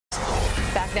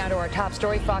Back now to our top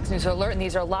story, Fox News Alert, and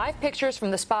these are live pictures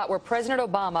from the spot where President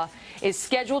Obama is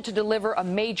scheduled to deliver a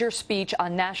major speech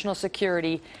on national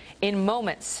security in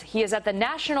moments. He is at the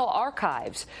National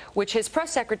Archives, which his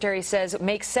press secretary says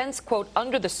makes sense, quote,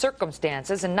 under the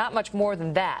circumstances, and not much more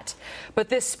than that. But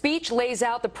this speech lays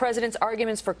out the president's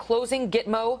arguments for closing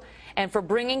Gitmo and for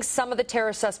bringing some of the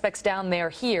terror suspects down there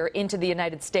here into the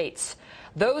United States.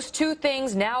 Those two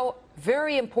things now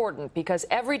very important because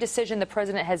every decision the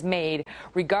president has made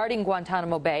regarding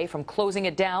Guantanamo Bay, from closing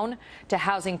it down to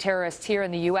housing terrorists here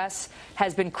in the U.S.,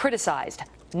 has been criticized,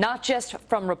 not just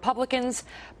from Republicans,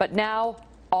 but now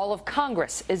all of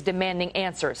Congress is demanding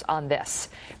answers on this.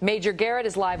 Major Garrett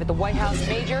is live at the White House.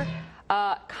 Major,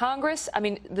 Congress,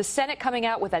 the Senate coming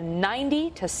out with a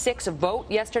 90-6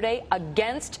 vote yesterday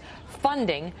against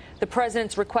funding the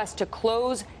president's request to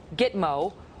close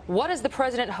Gitmo. What does the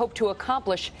president hope to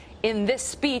accomplish in this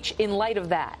speech in light of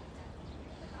that?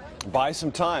 Buy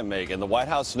some time, Megan. The White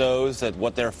House knows that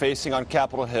what they're facing on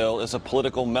Capitol Hill is a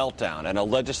political meltdown and a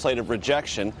legislative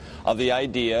rejection of the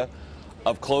idea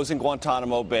of closing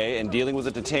Guantanamo Bay and dealing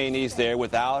with the detainees there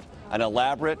without an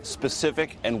elaborate,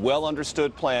 specific, and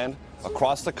well-understood plan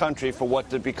across the country for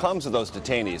what becomes of those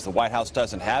detainees. The White House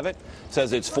doesn't have it,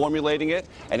 says it's formulating it,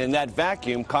 and in that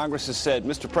vacuum, Congress has said,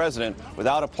 Mr. President,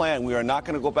 without a plan, we are not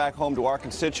going to go back home to our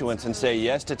constituents and say,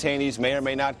 yes, detainees may or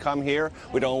may not come here.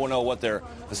 We don't know what their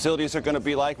facilities are going to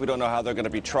be like. We don't know how they're going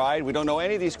to be tried. We don't know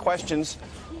any of these questions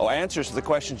or answers to the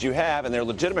questions you have, and they're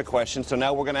legitimate questions, so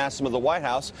now we're going to ask them of the White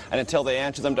House, and until they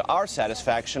answer them to our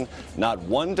satisfaction, not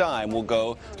one dime will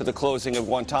go to the closing of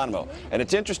Guantanamo. And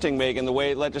it's interesting, Megan, the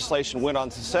way legislation went on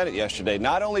to the Senate yesterday.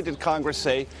 Not only did Congress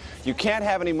say you can't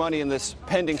have any money in this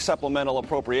pending supplemental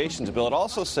appropriations bill, it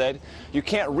also said you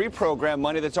can't reprogram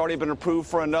money that's already been approved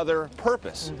for another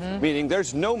purpose, meaning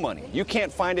there's no money. You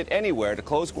can't find it anywhere to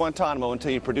close Guantanamo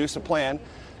until you produce a plan.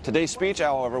 Today's speech,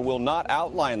 however, will not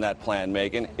outline that plan,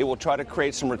 Megan. It will try to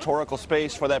create some rhetorical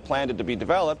space for that plan to be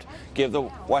developed, give the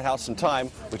White House some time,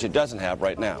 which it doesn't have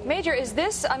right now. Major, is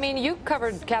this, you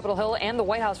covered Capitol Hill and the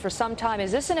White House for some time.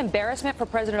 Is this an embarrassment for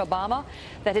President Obama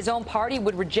that his own party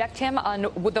would reject him on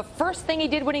the first thing he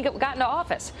did when he got into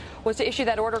office was to issue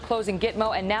that order closing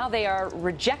Gitmo, and now they are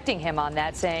rejecting him on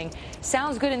that, saying,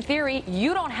 sounds good in theory,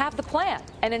 you don't have the plan.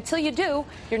 And until you do,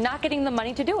 you're not getting the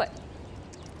money to do it.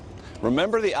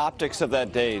 Remember the optics of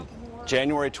that day,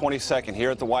 January 22nd, here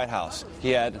at the White House.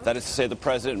 He had, that is to say, the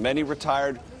president, many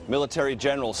retired military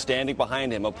generals standing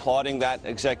behind him, applauding that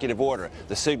executive order.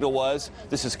 The signal was,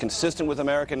 this is consistent with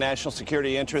American national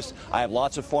security interests. I have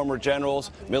lots of former generals,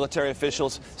 military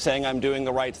officials saying I'm doing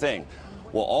the right thing.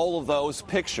 Well, all of those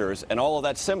pictures and all of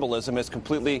that symbolism has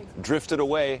completely drifted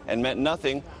away and meant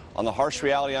nothing on the harsh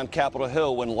reality on Capitol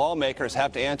Hill when lawmakers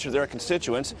have to answer their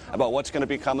constituents about what's going to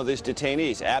become of these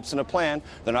detainees. Absent a plan,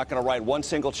 they're not going to write one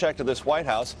single check to this White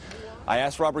House. I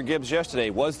asked Robert Gibbs yesterday,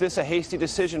 was this a hasty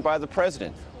decision by the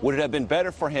president? Would it have been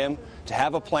better for him to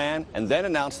have a plan and then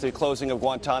announce the closing of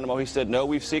Guantanamo? He said, no,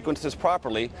 we've sequenced this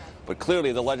properly, but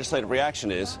clearly the legislative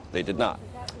reaction is they did not.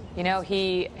 You know,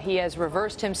 he has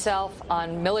reversed himself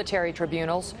on military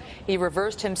tribunals. He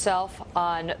reversed himself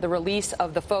on the release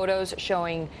of the photos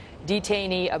showing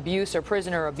detainee abuse or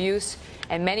prisoner abuse.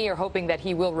 And many are hoping that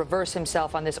he will reverse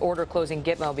himself on this order closing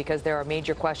Gitmo because there are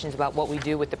major questions about what we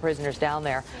do with the prisoners down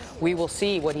there. We will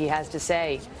see what he has to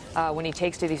say when he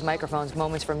takes to these microphones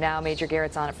moments from now. Major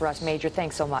Garrett's on it for us. Major,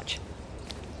 thanks so much.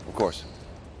 Of course.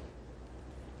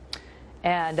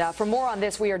 And for more on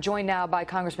this, we are joined now by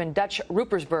Congressman Dutch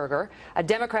Berger, a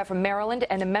Democrat from Maryland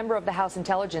and a member of the House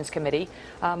Intelligence Committee.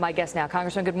 My guest now.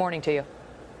 Congressman, good morning to you.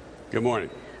 Good morning.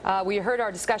 We heard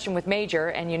our discussion with Major,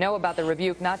 and you know about the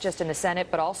rebuke, not just in the Senate,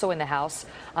 but also in the House,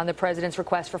 on the president's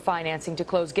request for financing to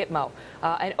close Gitmo.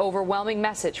 An overwhelming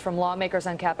message from lawmakers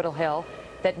on Capitol Hill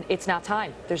that it's not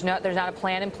time. There's not a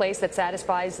plan in place that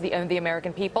satisfies the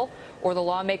American people or the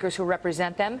lawmakers who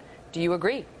represent them. Do you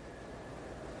agree?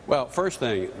 Well, first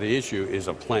thing, the issue is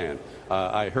a plan.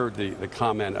 I heard the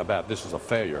comment about this is a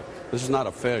failure. This is not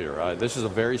a failure. This is a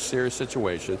very serious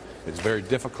situation. It's very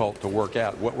difficult to work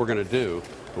out what we're going to do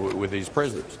with these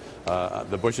prisoners.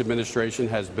 The Bush administration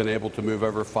has been able to move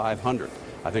over 500.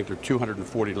 I think there are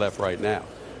 240 left right now.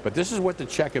 But this is what the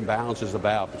check and balance is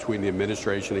about between the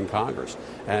administration and Congress.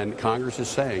 And Congress is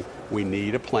saying we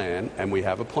need a plan, and we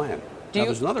have a plan. Now,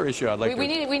 there's another issue I'd like we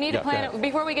need a plan.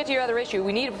 Before we get to your other issue,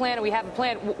 we need a plan and we have a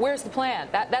plan. Where's the plan?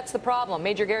 That's the problem.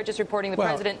 Major Garrett just reporting the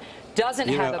president doesn't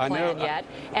have a plan yet.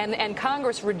 And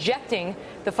Congress rejecting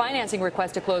the financing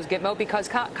request to close Gitmo because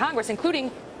Congress,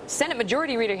 including Senate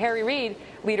Majority Leader Harry Reid,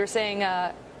 saying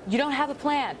You don't have a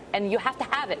plan, and you have to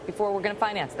have it before we're going to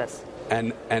finance this.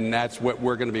 And that's what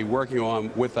we're going to be working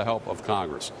on with the help of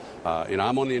Congress.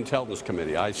 I'm on the Intelligence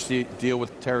Committee. I deal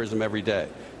with terrorism every day.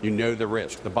 You know the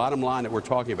risk. The bottom line that we're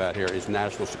talking about here is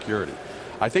national security.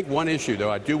 I think one issue, though,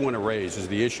 I do want to raise is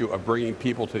the issue of bringing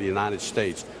people to the United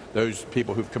States, those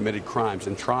people who've committed crimes,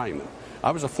 and trying them. I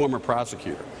was a former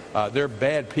prosecutor. There are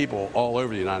bad people all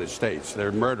over the United States.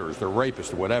 They're murderers, they're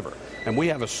rapists, or whatever. And we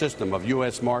have a system of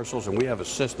U.S. Marshals, and we have a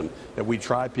system that we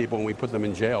try people and we put them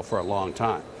in jail for a long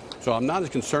time. So I'm not as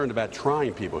concerned about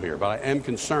trying people here, but I am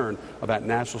concerned about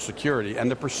national security and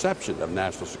the perception of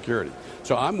national security.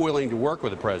 So I'm willing to work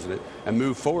with the president and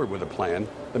move forward with a plan.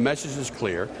 The message is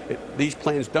clear. These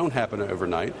plans don't happen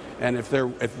overnight. And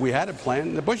if we had a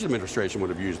plan, the Bush administration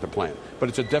would have used the plan. But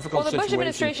it's a difficult situation. Well, the Bush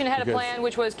administration had a plan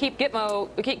which was keep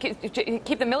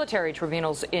the military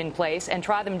tribunals in place and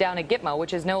try them down at Gitmo,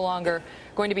 which is no longer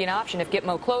going to be an option if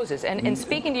Gitmo closes. And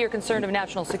speaking to your concern of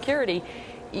national security,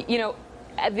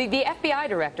 the FBI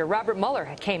director, Robert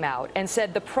Mueller, came out and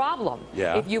said the problem,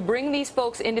 if you bring these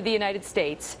folks into the United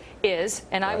States, is,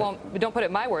 and don't put it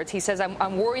in my words, he says,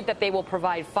 I'm worried that they will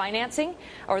provide financing,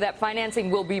 or that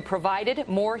financing will be provided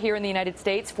more here in the United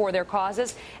States for their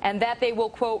causes, and that they will,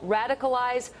 quote,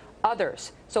 radicalize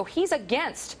others. So he's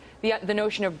against the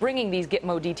notion of bringing these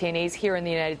Gitmo detainees here in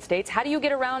the United States. How do you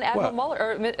get around Admiral Mueller,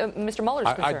 or Mr. Mueller's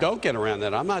concern? I don't get around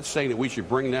that. I'm not saying that we should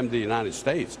bring them to the United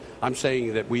States. I'm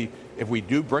saying that if we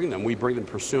do bring them, we bring them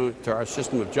pursuant to our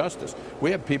system of justice.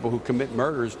 We have people who commit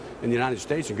murders in the United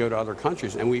States and go to other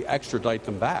countries, and we extradite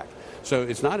them back. So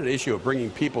it's not an issue of bringing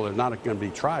people that are not going to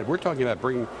be tried. We're talking about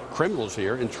bringing criminals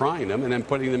here and trying them and then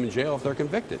putting them in jail if they're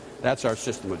convicted. That's our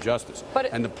system of justice.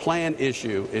 And the plan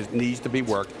issue needs to be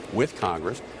worked with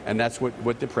Congress, and that's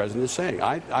what the president is saying.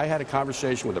 I had a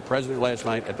conversation with the president last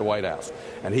night at the White House,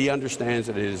 and he understands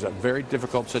that it is a very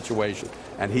difficult situation,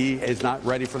 and he is not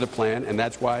ready for the plan, and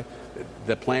that's why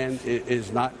the plan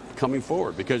is not coming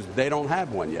forward, because they don't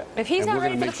have one yet. If he's not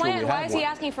ready for the plan, why is he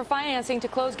asking for financing to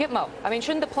close Gitmo? I mean,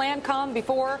 shouldn't the plan come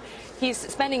before he's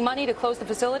spending money to close the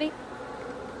facility?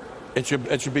 It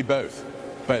should be both,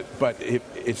 but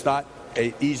it's not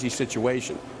an easy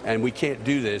situation, and we can't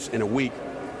do this in a week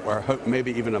or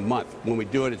maybe even a month. When we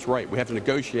do it, it's right. We have to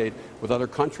negotiate with other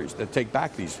countries that take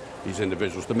back these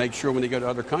individuals to make sure when they go to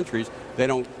other countries, they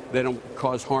don't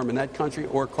cause harm in that country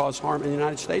or cause harm in the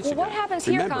United States Well, again. what happens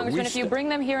here, Congressman, if you bring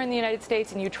them here in the United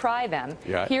States and you try them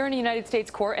here in the United States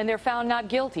court and they're found not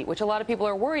guilty, which a lot of people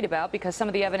are worried about because some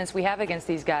of the evidence we have against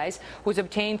these guys was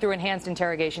obtained through enhanced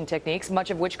interrogation techniques,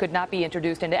 much of which could not be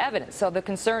introduced into evidence. So the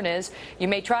concern is you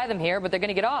may try them here, but they're going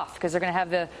to get off because they're going to have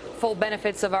the full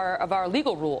benefits of our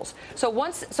legal rules. So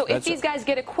if these guys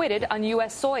get acquitted on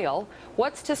U.S. soil,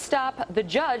 what's to stop the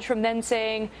judge from then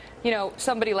saying,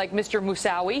 somebody like Mr.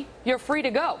 Moussaoui, you're free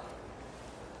to go?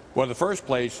 Well, in the first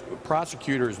place,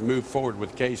 prosecutors move forward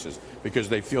with cases because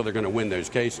they feel they're going to win those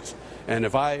cases. And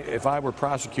if I were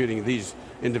prosecuting these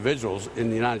individuals in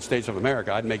the United States of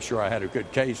America, I'd make sure I had a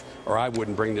good case, or I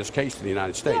wouldn't bring this case to the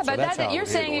United States. Yeah, but so you're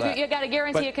saying you got to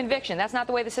guarantee a conviction. That's not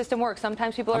the way the system works.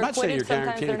 Sometimes people are acquitted, sometimes they're not. I'm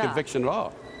not saying you're guaranteeing a conviction at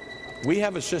all. We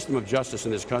have a system of justice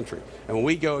in this country, and when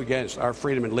we go against our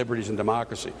freedom and liberties and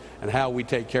democracy and how we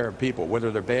take care of people,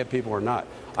 whether they're bad people or not,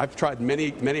 I've tried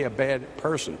many a bad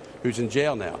person who's in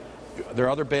jail now. There are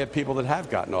other bad people that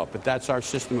have gotten off, but that's our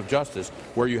system of justice,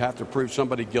 where you have to prove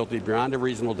somebody guilty beyond a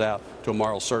reasonable doubt to a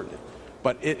moral certainty.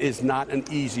 But it is not an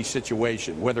easy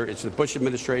situation, whether it's the Bush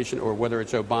administration or whether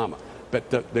it's Obama. But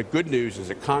the good news is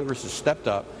that Congress has stepped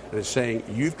up and is saying,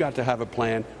 you've got to have a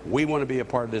plan. We want to be a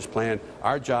part of this plan.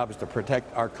 Our job is to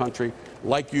protect our country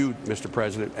like you, Mr.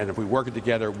 President, and if we work it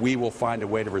together, we will find a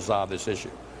way to resolve this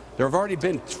issue. There have already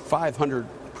been 500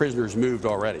 prisoners moved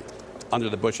already under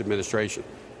the Bush administration.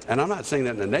 And I'm not saying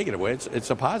that in a negative way. It's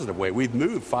a positive way. We've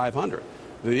moved 500.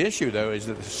 The issue, though, is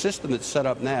that the system that's set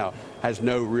up now has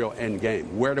no real end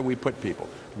game. Where do we put people?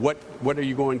 What are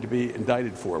you going to be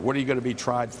indicted for? What are you going to be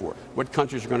tried for? What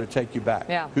countries are going to take you back?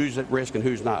 Who's at risk and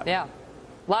who's not? Yeah.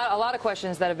 A lot of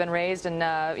questions that have been raised, and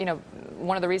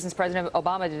one of the reasons President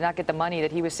Obama did not get the money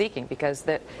that he was seeking, because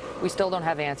we still don't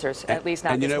have answers, at least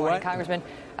not this morning. Congressman,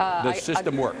 the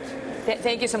system worked.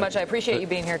 Thank you so much. I appreciate you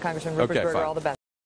being here, Congressman Rupert Berger. All the best.